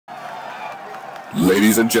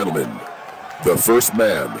Ladies and gentlemen, the first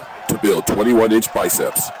man to build 21-inch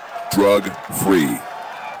biceps, drug-free.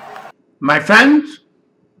 My friends,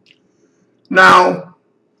 now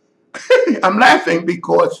I'm laughing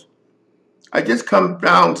because I just come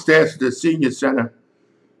downstairs to the senior center,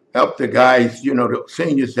 help the guys, the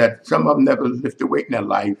seniors that some of them never lifted weight in their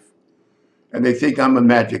life, and they think I'm a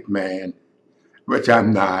magic man, which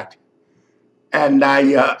I'm not. And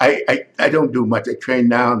I don't do much. I train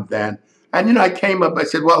now and then. And, I came up, I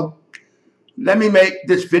said, well, let me make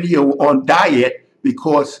this video on diet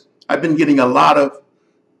because I've been getting a lot of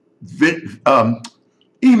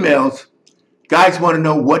emails. Guys want to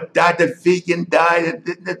know what diet, the vegan diet,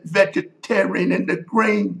 the vegetarian, and the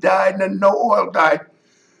grain diet, and the no oil diet.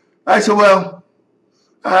 I said, well,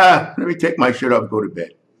 let me take my shirt off and go to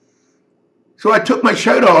bed. So I took my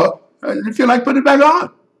shirt off. I didn't feel like putting it back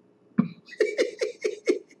on.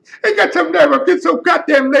 I got some nerve. I'm getting so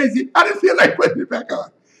goddamn lazy. I didn't feel like putting it back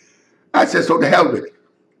on. I said, so to hell with it.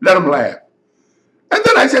 Let them laugh. And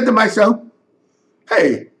then I said to myself,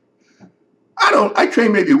 hey, I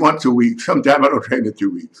train maybe once a week. Sometimes I don't train in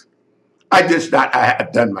 2 weeks. I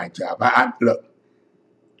have done my job. Look,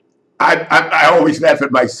 I always laugh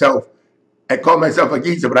at myself and call myself a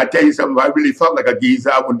geezer, but I tell you something, if I really felt like a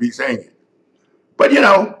geezer, I wouldn't be saying it. But,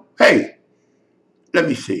 hey, let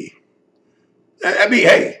me see.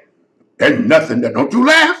 Hey, there's nothing that, don't you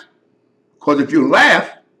laugh? Because if you laugh,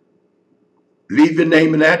 leave your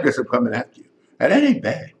name and address, I'm coming after you. And that ain't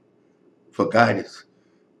bad for a guy that's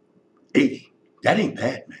 80. That ain't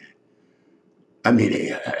bad, man. I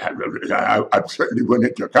mean, I certainly went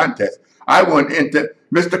into a contest. I went into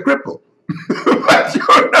Mr. Cripple. But,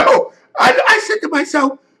 I said to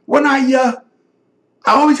myself, when I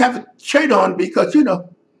always have a shirt on because, you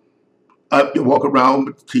walk around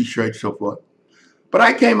with T-shirts, so forth. But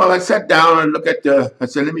I came up, I sat down and looked at I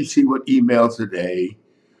said, let me see what emails today,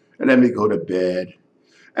 and let me go to bed.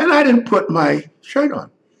 And I didn't put my shirt on.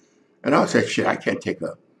 And I said, shit, I can't take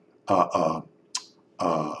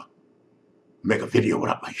make a video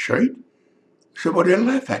without my shirt. So, well, they'll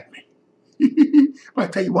laugh at me. I'll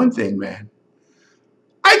tell you one thing, man.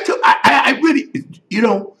 I really,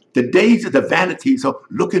 the days of the vanities of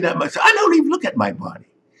looking at myself, I don't even look at my body.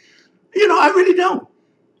 I really don't.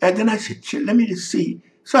 And then I said, shit, let me just see.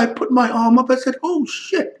 So I put my arm up. I said, oh,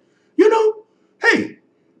 shit. Hey,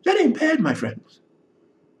 that ain't bad, my friends.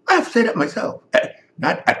 I have to say that myself.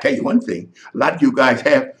 I tell you one thing. A lot of you guys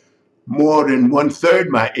have more than 1/3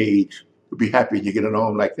 my age would be happy to get an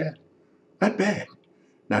arm like that. Not bad.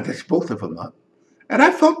 Now, that's both of them up. And I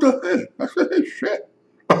felt the hey. I said, hey, shit.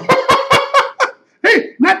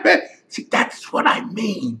 Hey, not bad. See, that's what I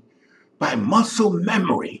mean by muscle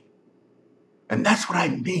memory. And that's what I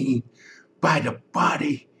mean by the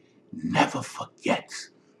body never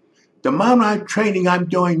forgets. The amount of training I'm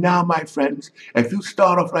doing now, my friends, if you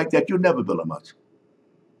start off like that, you'll never build a muscle.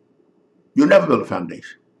 You'll never build a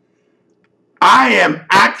foundation. I am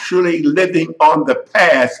actually living on the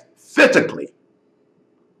past physically.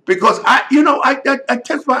 Because I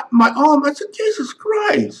test my arm, I said, Jesus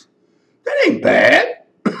Christ, that ain't bad.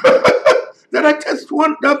 Then I test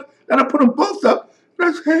one up, and I put them both up, and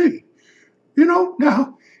I said, hey,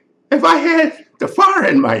 now, if I had the fire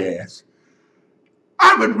in my ass,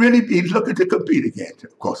 I would really be looking to compete again.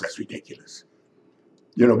 Of course, that's ridiculous.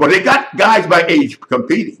 But they got guys my age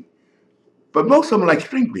competing. But most of them are like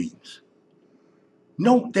string beans.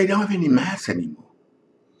 No, they don't have any mass anymore.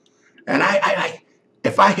 And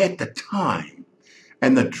if I had the time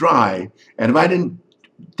and the drive, and if I didn't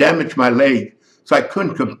damage my leg so I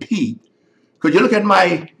couldn't compete, because you look at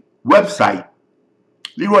my website,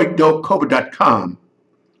 LeroyDopeCover.com,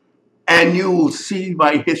 and you will see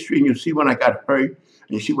my history, and you'll see when I got hurt, and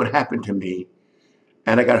you see what happened to me.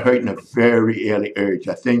 And I got hurt in a very early age.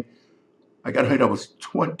 I think I got hurt, I was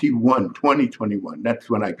 21. That's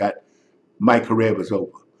when my career was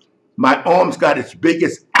over. My arms got its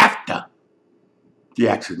biggest after the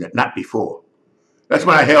accident, not before. That's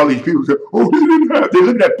when I hear all these people say, oh, he didn't have. They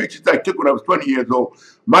look at pictures I took when I was 20 years old.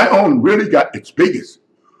 My arm really got its biggest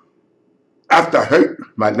after I hurt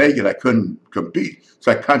my leg and I couldn't compete,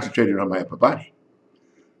 so I concentrated on my upper body.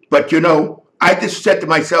 But I just said to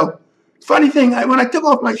myself, funny thing, when I took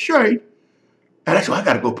off my shirt, and I said, I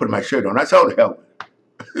got to go put my shirt on. I said, oh, the hell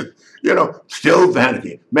with it. Still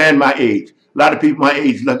vanity. Man, my age. A lot of people my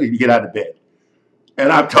age lucky to get out of bed.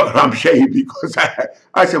 And I'm shaved because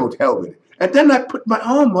I said, well, the hell with it. And then I put my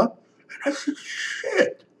arm up, and I said,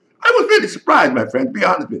 shit. I was really surprised, my friend, to be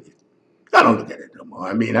honest with you. I don't look at it no more.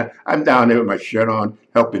 I mean, I'm down there with my shirt on,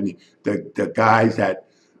 helping the guys that,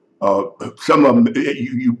 some of them,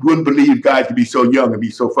 you wouldn't believe guys could be so young and be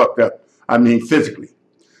so fucked up. I mean, physically.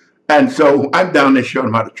 And so I'm down there showing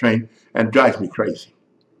them how to train, and it drives me crazy.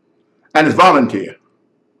 And it's volunteer.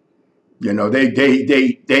 You know, they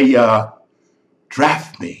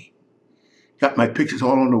draft me. Got my pictures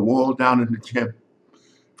all on the wall down in the gym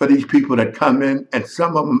for these people that come in, and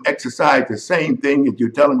some of them exercise the same thing as you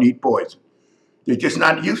tell them to eat poison. They're just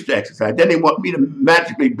not used to exercise. Then they want me to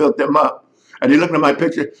magically build them up. And they look at my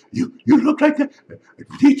picture, you look like that.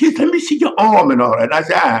 Just let me see your arm and all that. And I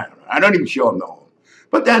said, I don't even show them the arm.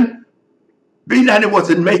 But then, being that it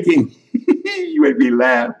wasn't making, you made me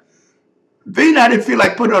laugh. Being that I didn't feel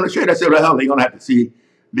like putting on a shirt, I said, well, hell, they're going to have to see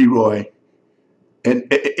Leroy, and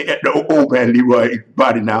the old man Leroy's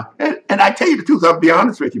body now. And I tell you the truth, I'll be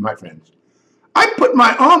honest with you, my friends. I put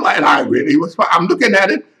my arm, and I really was fine. I'm looking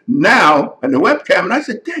at it now on the webcam, and I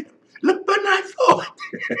said, damn, look better than I thought.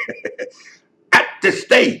 At the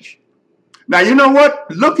stage. Now, you know what?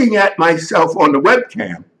 Looking at myself on the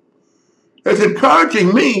webcam is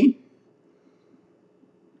encouraging me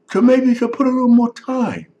to maybe to put a little more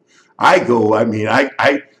time. I go down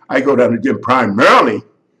to the gym primarily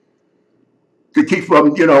to keep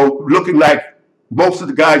from, looking like most of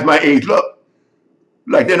the guys my age look.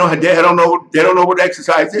 Like they don't know what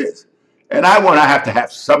exercise is. And I want to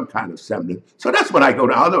have some kind of semblance. So that's when I go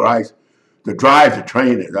down. Otherwise, the drive to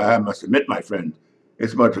train is, I must admit, my friend,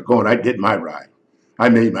 it's much of going. I did my ride. I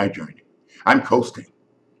made my journey. I'm coasting.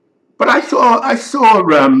 But I saw, I'm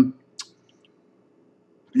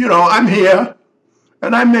here,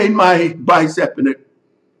 and I made my bicep, and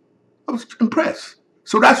I was impressed.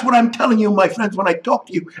 So that's what I'm telling you, my friends, when I talk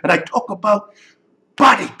to you, and I talk about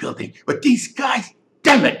bodybuilding. But these guys,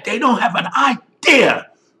 damn it, they don't have an idea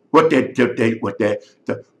what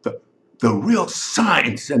the real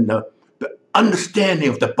science and the understanding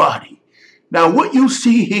of the body. Now, what you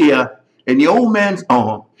see here in the old man's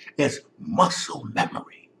arm is muscle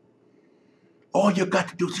memory. All you got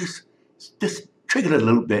to do is just trigger it a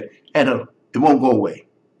little bit, and it won't go away.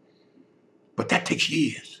 But that takes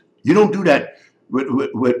years. You don't do that with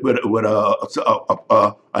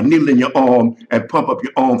a needle in your arm and pump up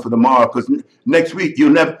your arm for tomorrow, because next week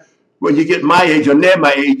when you get my age or near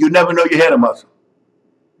my age, you never know you had a muscle.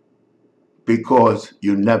 Because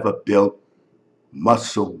you never built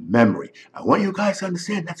muscle memory. I want you guys to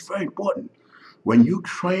understand that's very important. When you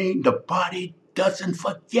train, the body doesn't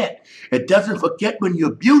forget. It doesn't forget when you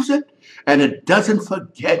abuse it, and it doesn't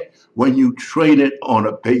forget when you train it on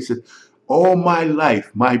a basis. All my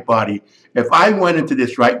life, my body, if I went into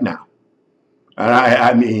this right now,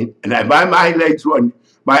 and if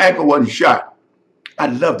my ankle wasn't shot,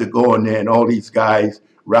 I'd love to go in there, and all these guys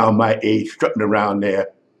around my age strutting around there,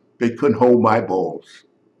 they couldn't hold my balls.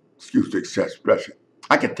 Excuse the expression.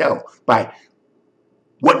 I could tell by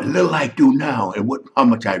what little I do now and how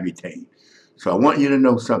much I retain. So I want you to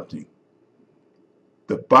know something.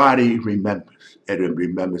 The body remembers. It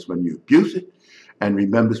remembers when you abuse it, and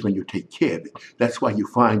remembers when you take care of it. That's why you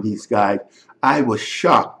find these guys. I was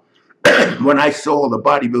shocked when I saw the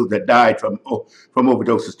bodybuilders that died from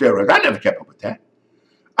overdose of steroids. I never kept up with that.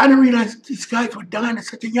 I didn't realize these guys were dying at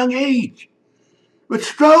such a young age with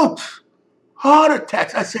strokes, heart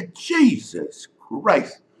attacks. I said, Jesus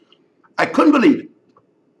Christ. I couldn't believe it.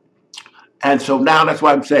 And so now that's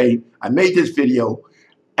why I'm saying I made this video,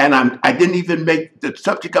 and I didn't even make the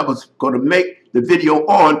subject I was going to make the video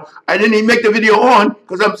on. I didn't even make the video on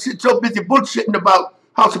because I'm so busy bullshitting about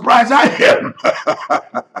how surprised I am.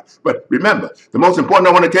 But remember, the most important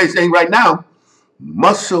I want to tell you thing right now,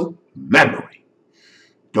 muscle memory.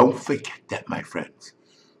 Don't forget that, my friends.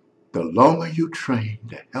 The longer you train,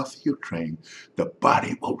 the healthier you train, the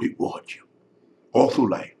body will reward you all through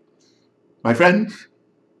life. My friends,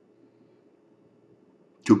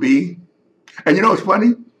 and you know what's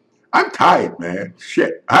funny? I'm tired, man.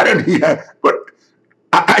 Shit. I don't need that. But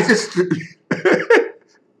I just,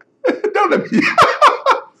 don't let me,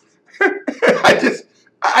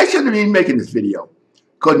 I shouldn't be making this video.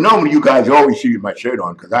 Because normally you guys always see my shirt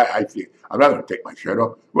on, because I feel, I'm not going to take my shirt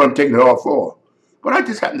off. What I'm taking it off for. But I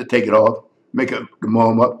just happen to take it off, make the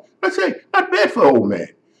warm up. Let's say, not bad for an old man.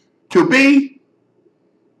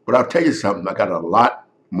 But I'll tell you something, I got a lot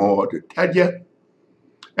more to tell you.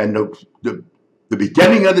 And the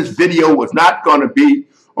beginning of this video was not going to be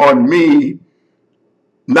on me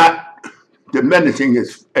not diminishing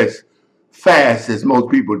as fast as most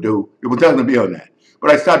people do. It was not going to be on that.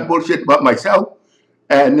 But I started bullshitting about myself,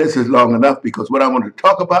 and this is long enough because what I want to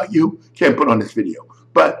talk about you can't put on this video.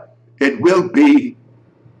 But it will be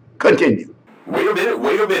continued. Wait a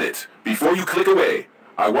minute. Before you click away,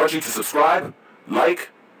 I want you to subscribe, like,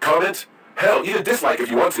 comment, hell, even dislike if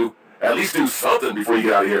you want to. At least do something before you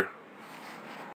get out of here.